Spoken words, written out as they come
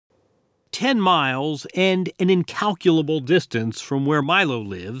10 miles and an incalculable distance from where Milo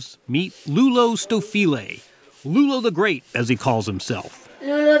lives, meet Lulo Stofile, Lulo the Great, as he calls himself.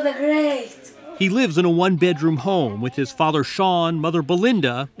 Lulo the Great. He lives in a one-bedroom home with his father Sean, mother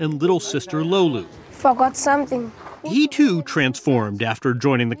Belinda, and little sister Lolu. Forgot something. He too transformed after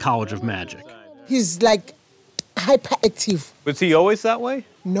joining the College of Magic. He's like hyperactive. Was he always that way?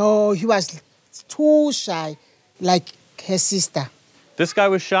 No, he was too shy, like her sister. This guy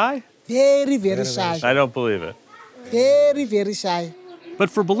was shy? Very, very shy. I don't believe it. Very, very shy. But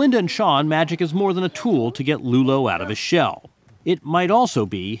for Belinda and Sean, magic is more than a tool to get Lulo out of his shell. It might also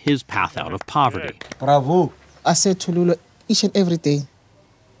be his path out of poverty. Bravo. I said to Lulo each and every day,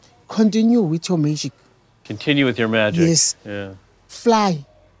 continue with your magic. Continue with your magic. Yes. Yeah. Fly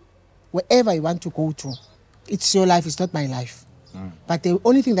wherever you want to go to. It's your life, it's not my life. But the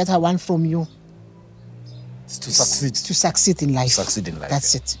only thing that I want from you is to succeed. To succeed in life. Succeed in life.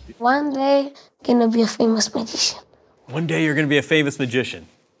 That's it. One day, I'm gonna be a famous magician. One day you're going to be a famous magician.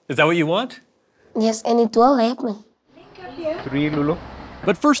 Is that what you want? Yes, and it will happen. 3, Lulo.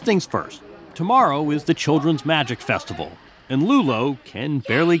 But first things first, tomorrow is the Children's Magic Festival, and Lulo can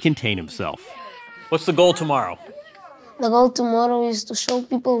barely contain himself. What's the goal tomorrow? The goal tomorrow is to show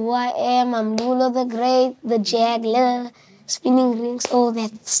people who I am. I'm Lulo the Great, the juggler, spinning rings, all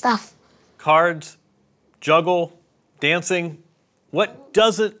that stuff. Cards, juggle, dancing. What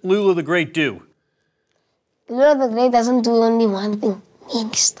doesn't Lulo the Great do? Lulo the Great doesn't do only one thing,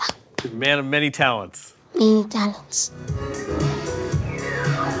 many stuff. He's a man of many talents. Many talents.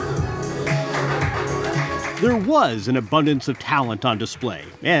 There was an abundance of talent on display,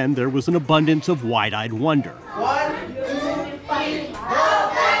 and there was an abundance of wide-eyed wonder. 1, 2, 3,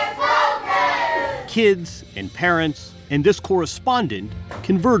 focus, focus! Kids and parents and this correspondent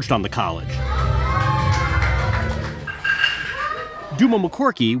converged on the college. Duma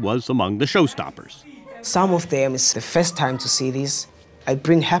McCorkey was among the showstoppers. Some of them, it's the first time to see this. I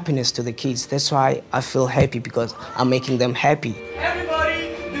bring happiness to the kids. That's why I feel happy, because I'm making them happy.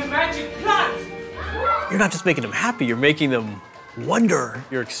 Everybody, the magic plant! You're not just making them happy, you're making them wonder.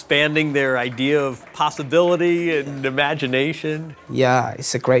 You're expanding their idea of possibility and imagination. Yeah,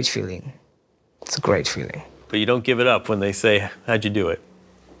 it's a great feeling. It's a great feeling. But you don't give it up when they say, how'd you do it?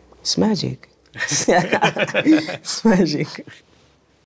 It's magic. It's magic.